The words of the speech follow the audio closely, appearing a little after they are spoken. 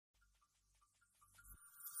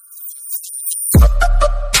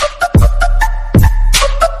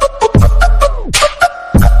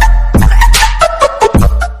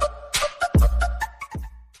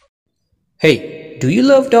Do you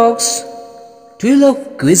love dogs? Do you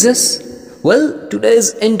love quizzes? Well,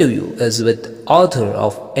 today's interview is with author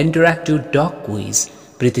of Interactive Dog Quiz,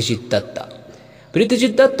 Pritijit Datta.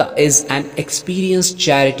 Pritijit Datta is an experienced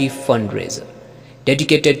charity fundraiser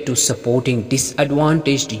dedicated to supporting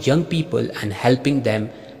disadvantaged young people and helping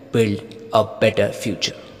them build a better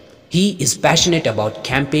future. He is passionate about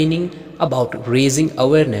campaigning about raising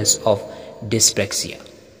awareness of dyspraxia,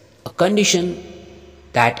 a condition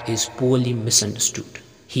that is poorly misunderstood.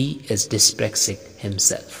 He is dyspraxic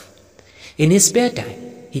himself. In his spare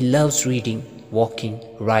time, he loves reading, walking,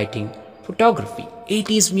 writing, photography,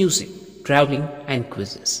 80s music, traveling, and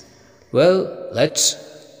quizzes. Well, let's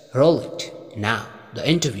roll it. Now, the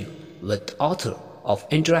interview with author of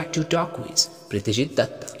Interactive Dog Quiz, Pritijit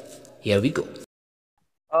Datta. Here we go.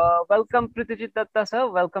 Welcome, Pritijit Datta, sir.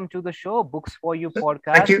 Welcome to the show, Books for You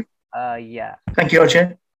podcast. Thank you. Yeah. Thank you,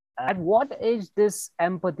 Ajay. At what age this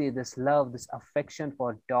empathy, this love, this affection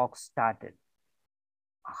for dogs started?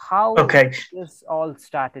 How this all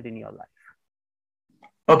started in your life?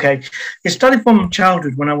 Okay. It started from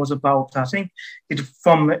childhood when I was about, I think,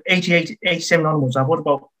 from 88, 87 onwards. I was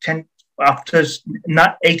about 10, after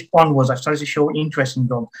 8 onwards, I started to show interest in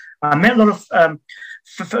dogs. I met a lot of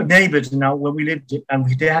neighbors now where we lived,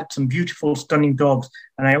 and they had some beautiful, stunning dogs,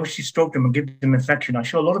 and I always stroked them and give them affection. I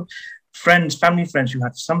show a lot of family friends who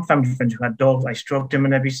had dogs. I stroked them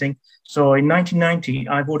and everything. So in 1990,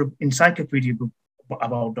 I bought an encyclopedia book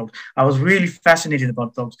about dogs. I was really fascinated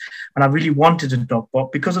about dogs, and I really wanted a dog,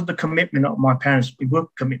 but because of the commitment of my parents, the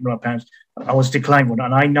work commitment of my parents, I was declined one,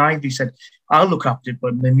 and I naively said, "I'll look after it,"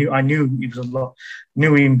 but I knew it was a lot,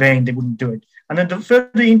 knew in vain they wouldn't do it. And then the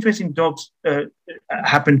further interest in dogs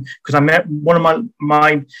happened because I met one of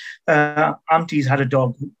my aunties had a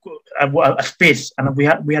dog, a Spitz, and we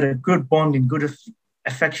had a good bonding, good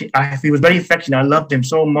affection. He was very affectionate. I loved him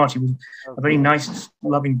so much. He was a very nice,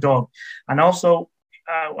 loving dog, and also.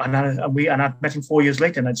 I met him 4 years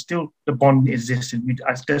later, and the bond existed.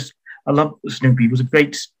 I love Snoopy. He was a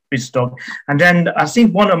great Spitz dog. And then I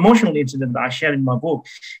think one emotional incident that I shared in my book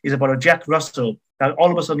is about a Jack Russell that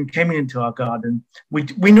all of a sudden came into our garden.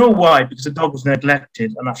 We know why, because the dog was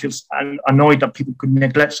neglected, and I feel annoyed that people could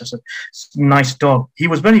neglect such a nice dog. He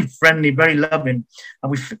was very friendly, very loving,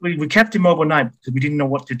 and we kept him overnight because we didn't know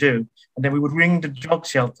what to do. And then we would ring the dog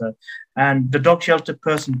shelter, and the dog shelter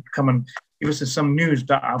person would come and give us some news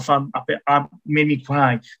that made me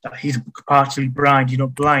cry, that he's partially blind,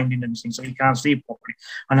 blind in anything, so he can't see properly.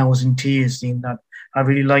 And I was in tears seeing that. I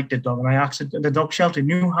really liked the dog. And I asked the dog shelter,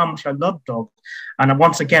 knew how much I loved dogs. And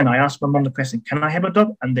once again, I asked my mom the question, can I have a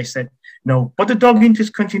dog? And they said, no. But the dog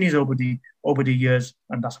interest continues over the years,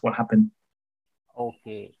 and that's what happened.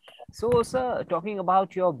 Okay. So, sir, talking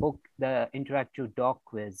about your book, The Interactive Dog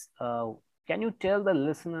Quiz, can you tell the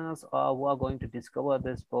listeners who are going to discover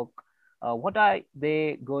this book, what are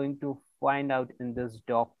they going to find out in this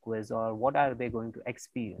dog quiz, or what are they going to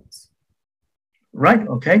experience? Right.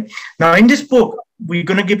 Okay. Now, in this book, we're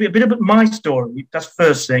going to give you a bit of my story. That's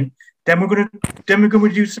first thing. Then we're going to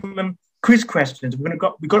do some quiz questions. We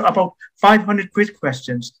got about 500 quiz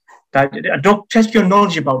questions that test your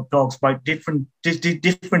knowledge about dogs by different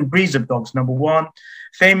breeds of dogs. Number one,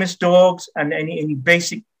 famous dogs, and any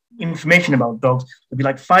basic information about dogs. There'll be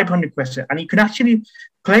like 500 questions, and you can actually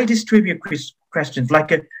play this trivia quiz questions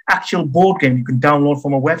like an actual board game you can download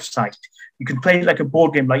from a website. You can play it like a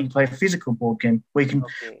board game, like you play a physical board game, where you can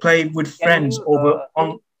play with friends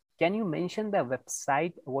on. Can you mention the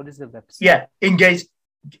website? What is the website? Yeah, Engage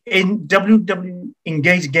in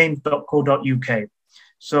www.engagegames.co.uk.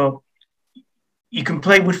 So you can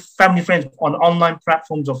play with family friends on online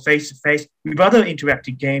platforms or face-to-face. With other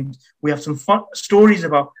interactive games, we have some fun stories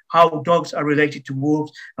about how dogs are related to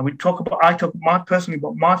wolves. And I talk personally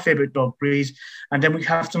about my favorite dog breeds. And then we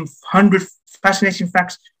have some 100 fascinating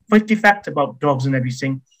facts, 50 facts about dogs and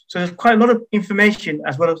everything. So there's quite a lot of information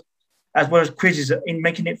as well as quizzes in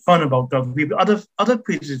making it fun about dogs. We have other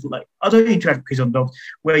quizzes, like other interactive quizzes on dogs,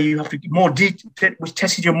 where you have to which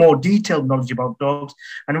tests your more detailed knowledge about dogs.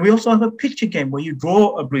 And we also have a picture game where you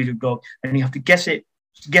draw a breed of dog and you have to guess it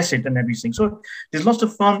and everything. So there's lots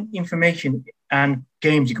of fun information and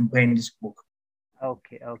games you can play in this book.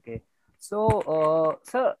 Okay. So,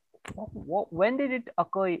 sir, when did it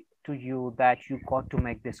occur to you that you got to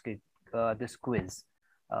make this quiz?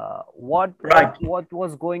 What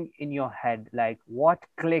was going in your head? Like, what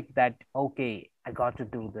clicked that, okay, I got to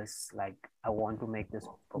do this, like I want to make this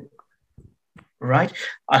book? right?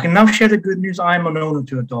 I can now share the good news. I'm an owner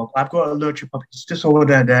to a dog. I've got a lurcher puppy. It's just over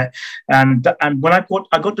there. And when I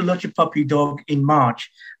got the lurcher puppy dog in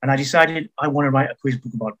March, and I decided I want to write a quiz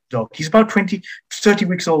book about the dog. He's about 30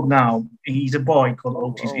 weeks old now. He's a boy called Oh,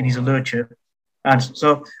 Otis, and he's a oh, lurcher. And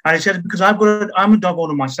I said, because I'm a dog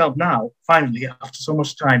owner myself now, finally, after so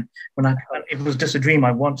much time, it was just a dream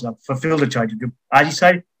I wanted, I fulfilled a childhood. I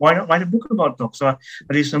decided, why not write a book about dogs? So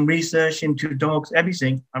I did some research into dogs,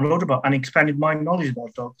 everything, and wrote about and expanded my knowledge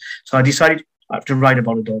about dogs. So I decided I have to write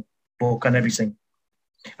about a dog book and everything.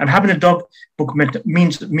 And having a dog book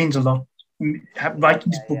means a lot. Writing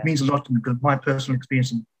this yeah, book yeah. means a lot to me because my personal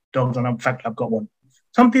experience in dogs, and in fact, I've got one.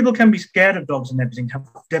 Some people can be scared of dogs and everything, have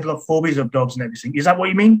developed phobias of dogs and everything. Is that what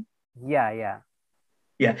you mean? Yeah, yeah.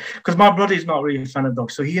 Yeah, because my brother is not really a fan of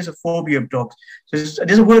dogs, so he has a phobia of dogs. So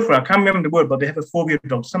there's a word for it. I can't remember the word, but they have a phobia of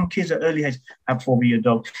dogs. Some kids at early age have phobia of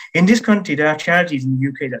dogs. In this country, there are charities in the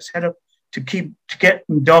UK that set up to get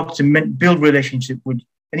dogs to build relationship with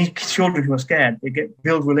any children who are scared. They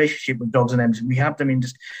build relationship with dogs and everything. We have them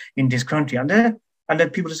in this country, and then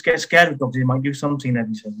people just get scared of dogs. They might do something and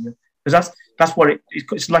everything. Because that's what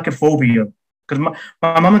it's like a phobia. Because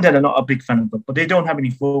my mum and dad are not a big fan of dogs, but they don't have any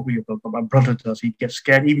phobia of dogs. But my brother does. He gets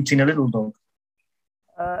scared even seeing a little dog.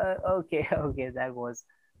 Okay, okay, that was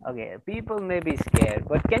okay. People may be scared,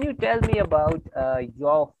 but can you tell me about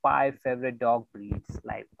your five favorite dog breeds?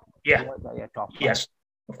 Like, Yeah, what are your top five? yes,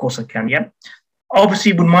 of course I can. Yeah.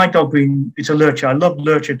 Obviously, with my dog breed, it's a lurcher. I love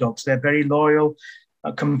lurcher dogs. They're very loyal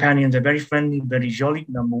companions. They're very friendly, very jolly.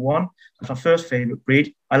 Number one, that's my first favorite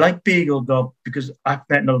breed. I like beagle dog because I've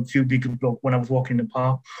met a few beagle dogs when I was walking in the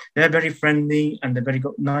park. They're very friendly and they're very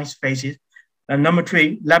got nice faces. And number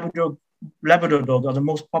three, Labrador dogs are the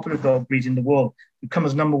most popular dog breeds in the world. It come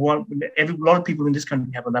as number one. A lot of people in this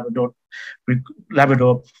country have a Labrador.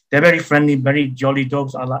 They're very friendly, very jolly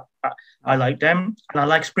dogs. I like them, and I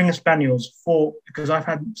like Springer Spaniels because I've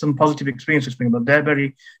had some positive experience with Springer, but they're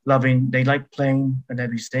very loving. They like playing and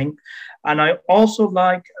everything. And I also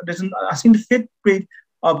like I think the fifth breed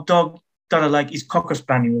of dog that I like is Cocker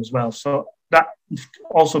Spaniel as well. So that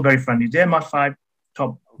also very friendly. They're my five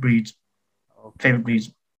top breeds, Okay, favorite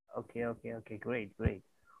breeds. okay, okay, okay. Great, great,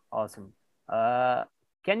 awesome. Uh,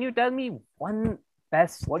 can you tell me one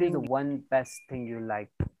best? What is the one best thing you like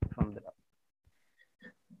from the dog?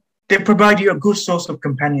 They provide you a good source of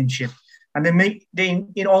companionship, and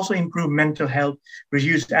they also improve mental health,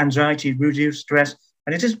 reduce anxiety, reduce stress,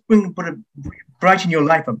 and it just brighten your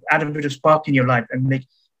life up, add a bit of spark in your life, and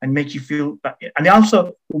make you feel. And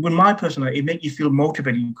also, with my personal, it make you feel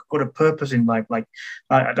motivated. You've got a purpose in life. Like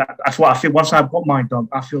that's what I feel. Once I've got my dog,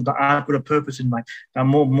 I feel that I've got a purpose in life. I'm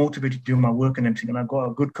more motivated to do my work and everything, and I've got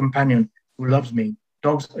a good companion who loves me.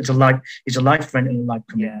 Dogs, it's a life friend and a life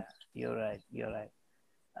Yeah, companion. you're right. You're right.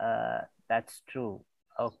 That's true.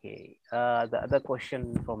 Okay. The other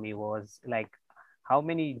question for me was like, how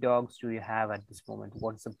many dogs do you have at this moment?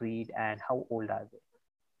 What's the breed and how old are they?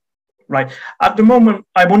 Right. At the moment,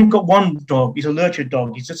 I've only got one dog. He's a lurcher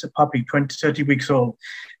dog. He's just a puppy, 20, 30 weeks old.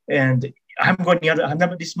 And I haven't got any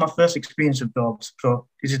other, this is my first experience with dogs. So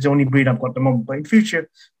this is the only breed I've got at the moment. But in future,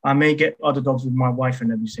 I may get other dogs with my wife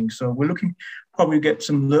and everything. So we're looking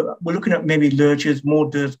at maybe lurchers, more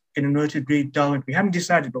in a nurtured breed, Dalmatian. We haven't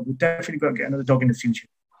decided, but we're definitely going to get another dog in the future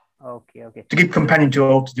Okay, okay. to give companion to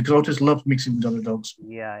Otis because Otis loves mixing with other dogs.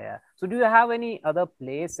 Yeah, yeah. So do you have any other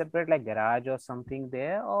place separate like garage or something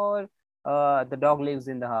there, or the dog lives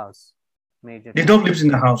in the house major The time? dog lives in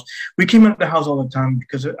the house. We keep him at the house all the time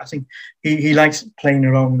because I think he likes playing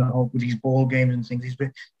around with his ball games and things.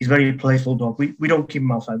 He's very playful dog. We don't keep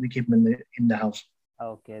him outside. We keep him in the house.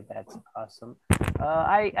 Okay, that's awesome.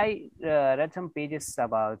 I read some pages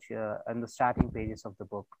about on the starting pages of the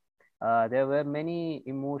book. There were many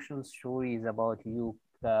emotional stories about your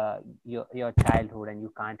childhood, and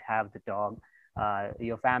you can't have the dog.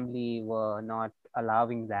 Your family were not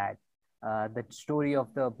allowing that. The story of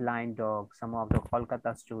the blind dog, some of the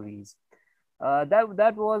Kolkata stories.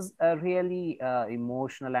 That was a really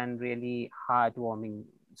emotional and really heartwarming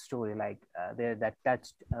story. Like that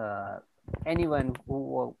touched anyone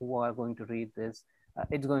who are going to read this.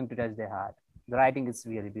 It's going to touch their heart. The writing is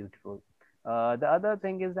really beautiful. The other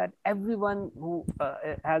thing is that everyone who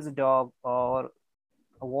has a dog or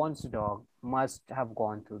wants a dog must have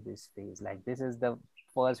gone through this phase. Like this is the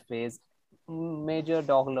first phase major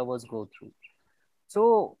dog lovers go through.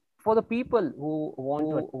 So for the people who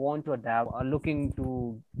want to adapt, are looking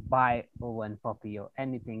to buy one puppy or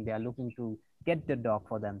anything, they are looking to get the dog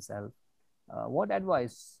for themselves. What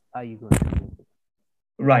advice are you going to give?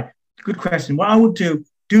 Right. Good question. What I would do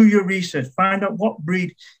your research, find out what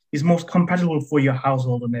breed is most compatible for your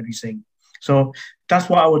household and everything. So that's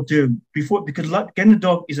what I would do before, because getting a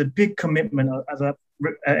dog is a big commitment, as I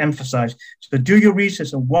emphasize. So do your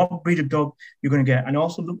research on what breed of dog you're going to get, and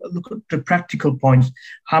also look at the practical points.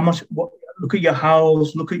 How much? Look at your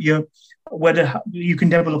house. Look at your whether you can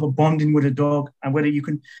develop a bonding with a dog, and whether you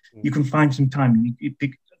can find some time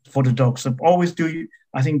for the dog. So always do.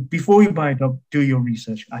 I think before you buy a dog, do your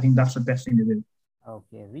research. I think that's the best thing to do.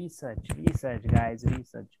 Okay, research, guys,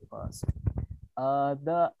 research first.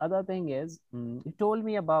 The other thing is, you told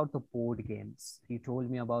me about the board games. You told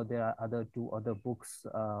me about there are two other books,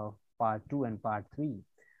 part two and part three.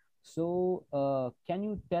 So, can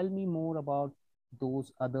you tell me more about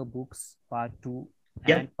those other books, part two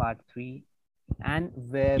Yeah, and part three, and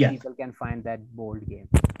where yeah, people can find that board game?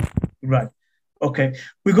 right. Okay,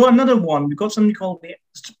 we got another one. We got something called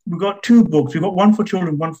we got two books. We got one for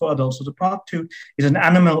children, one for adults. So the part two is an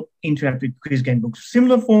animal interactive quiz game book,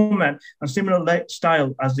 similar format and similar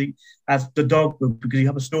style as the dog book, because you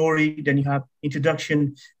have a story, then you have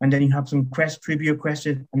introduction, and then you have some trivia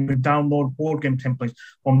questions, and you download board game templates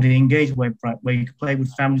from the Engage website where you can play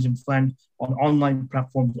with families and friends on online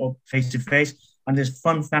platforms or face to face. And there's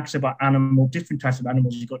fun facts about animals, different types of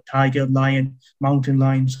animals. You've got tiger, lion, mountain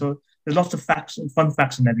lion. So there's lots of facts and fun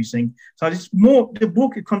facts and everything. So it's more, the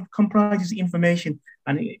book comprises information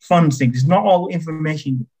and fun things. It's not all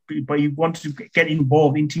information, but you want to get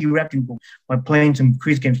involved, interacting book by playing some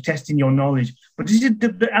quiz games, testing your knowledge. But this is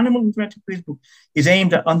the Animal Interactive Quiz book is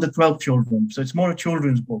aimed at under 12 children. So it's more a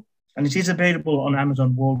children's book. And it is available on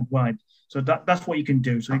Amazon worldwide. So that's what you can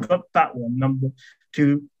do. So you've got that one, number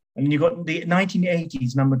two. And then you've got the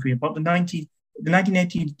 1980s, number three. About the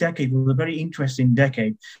 1980s decade was a very interesting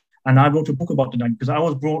decade. And I wrote a book about the 90s because I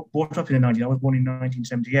was brought up in the 90s. I was born in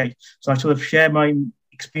 1978. So I sort of share my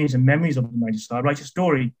experience and memories of the 90s. So I write a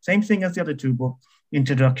story, same thing as the other two books,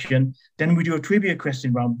 introduction. Then we do a trivia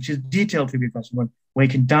question round, which is detailed trivia question round, where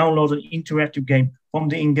you can download an interactive game from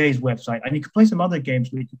the Engage website. And you can play some other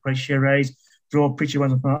games where you can play charades, draw picture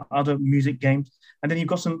ones, and other music games. And then you've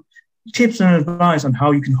got some tips and advice on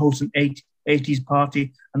how you can host an 80s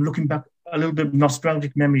party, and looking back a little bit of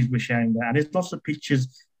nostalgic memories we're sharing there. And there's lots of pictures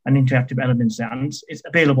and interactive elements there, and it's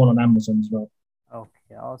available on Amazon as well.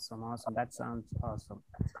 Okay, awesome. That sounds awesome.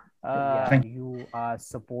 You are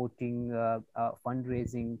supporting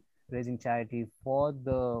fundraising, raising charity for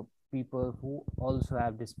the people who also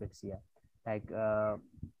have dyslexia. Like,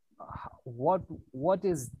 what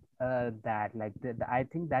is that? Like, I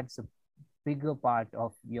think that's a bigger part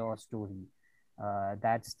of your story.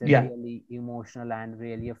 That's the really emotional and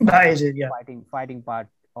really a fighting part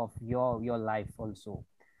of your life also.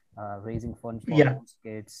 Raising funds for those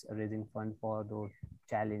kids, raising funds for those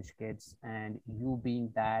challenged kids, and you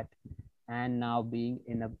being that, and now being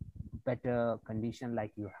in a better condition,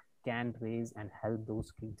 like you can raise and help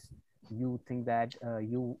those kids. You think that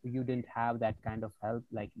you didn't have that kind of help,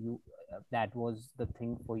 like that was the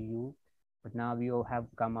thing for you, but now you have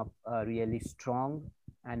come up really strong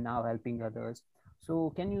and now helping others.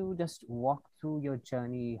 So can you just walk through your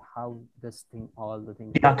journey, how all the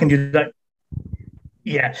things? Yeah, I can do that.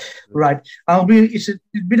 Yeah, right. It's a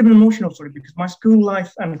bit of an emotional story because my school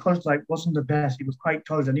life and college life wasn't the best. It was quite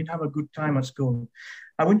tough. I didn't have a good time at school.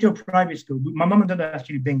 I went to a private school. My mum and dad are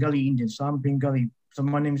actually Bengali Indian, so I'm Bengali. So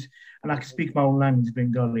my name's, and I can speak my own language,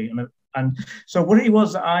 Bengali. And so what it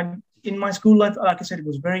was, in my school life, like I said, it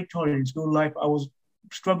was very tough. In school life, I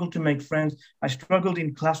struggled to make friends. I struggled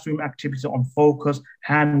in classroom activities on focus,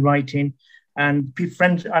 handwriting, and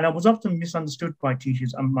friends, and I was often misunderstood by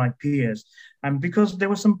teachers and my peers, and because there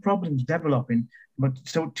were some problems developing. But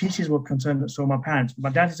so teachers were concerned. So my parents, my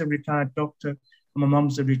dad is a retired doctor, and my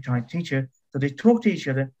mom's a retired teacher. So they talked to each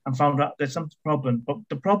other and found out there's some problem. But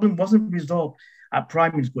the problem wasn't resolved at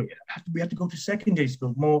primary school. We had to go to secondary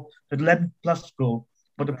school, more the 11 plus school.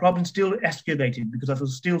 But the problem still escalated because I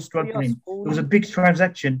was still struggling. It was a big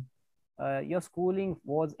transaction. Your schooling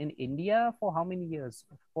was in India for how many years?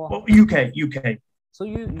 UK. So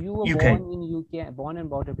you were born in UK, born and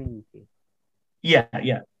brought up in UK. Yeah.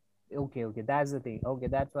 Okay, that's the thing. Okay,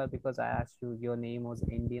 that's why, because I asked you, your name was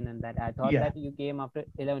Indian, and that I thought that you came after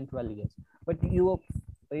 11, 12 years. But you're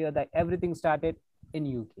like everything started in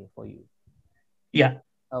UK for you. Yeah.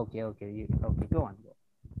 Okay. Go on.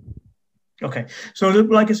 Okay, so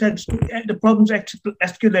like I said, the problems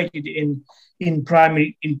escalated in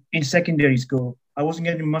primary, in secondary school. I wasn't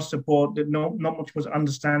getting much support. Not much was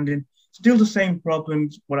understanding. Still the same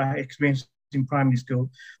problems what I experienced in primary school.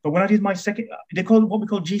 But when I did my second, they call what we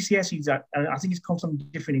call GCSEs. I think it's called something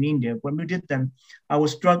different in India. When we did them, I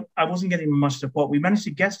wasn't getting much support. We managed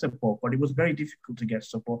to get support, but it was very difficult to get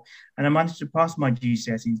support. And I managed to pass my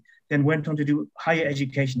GCSEs, then went on to do higher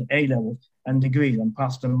education, A levels and degrees, and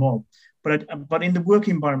passed them all. But in the work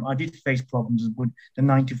environment, I did face problems with the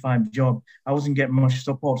 9 to 5 job. I wasn't getting much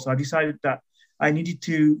support, so I decided that I needed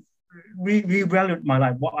to reevaluate my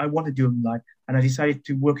life, what I want to do in life, and I decided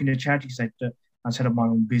to work in the charity sector and set up my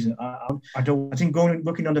own business. I think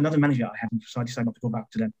working under another manager, I haven't, so I decided not to go back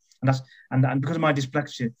to them. And because of my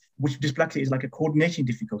dyslexia, which dyslexia is like a coordination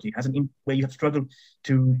difficulty, where you have struggled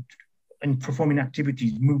in performing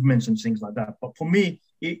activities, movements, and things like that. But for me,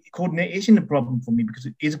 coordination isn't a problem for me, because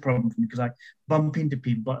it is a problem for me because I bump into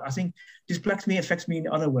people. But I think dyslexia affects me in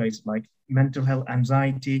other ways, like mental health,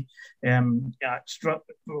 anxiety,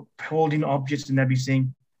 holding objects and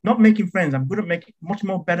everything. Not making friends. I'm much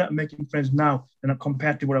more better at making friends now than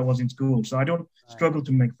compared to where I was in school. So I don't struggle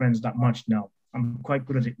to make friends that much now. I'm quite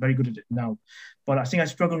good at it, very good at it now. But I think I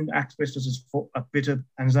struggle in aspects such as a bit of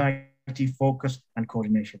anxiety, focus, and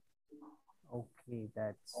coordination. Okay,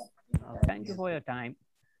 that's. Thank you for your time.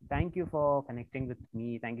 Thank you for connecting with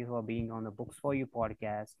me. Thank you for being on the Books for You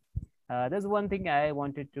podcast. There's one thing I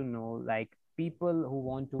wanted to know, like people who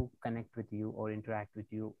want to connect with you or interact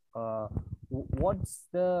with you, what's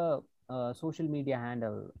the social media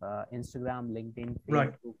handle? Instagram, LinkedIn,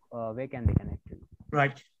 Facebook, right. Where can they connect to you?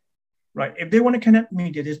 Right. If they want to connect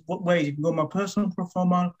me, there's what ways. You can go to my personal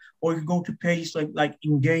profile, or you can go to pages like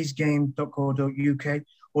engagegame.co.uk,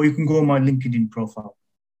 or you can go on my LinkedIn profile.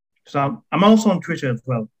 So I'm also on Twitter as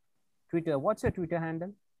well. Twitter. What's your Twitter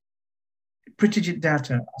handle? Pritijit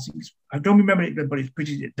Data. I don't remember it, but it's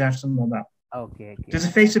Pritijit Data, something like that. Okay.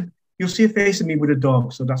 There's you'll see a face of me with a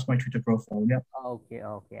dog, so that's my Twitter profile. Yeah.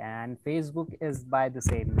 Okay. And Facebook is by the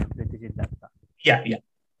same name, Pritijit Data. Yeah.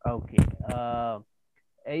 Okay.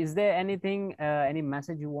 Is there anything, any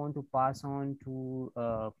message you want to pass on to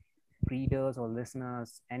readers or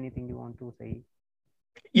listeners? Anything you want to say?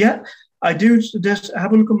 Yeah, I do. Just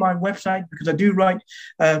have a look at my website, because I do write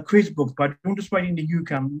quiz books, but I don't just write in the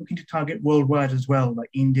UK. I'm looking to target worldwide as well, like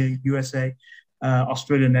India, USA,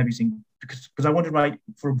 Australia, and everything, because I want to write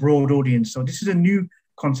for a broad audience. So this is a new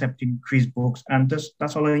concept in quiz books, and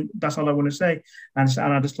that's all I want to say. And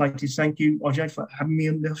I'd just like to thank you, Ajay, for having me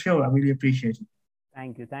on the show. I really appreciate it.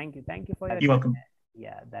 Thank you for your You're welcome.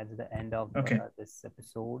 Yeah, that's the end of this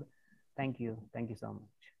episode. Thank you so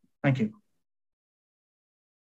much. Thank you.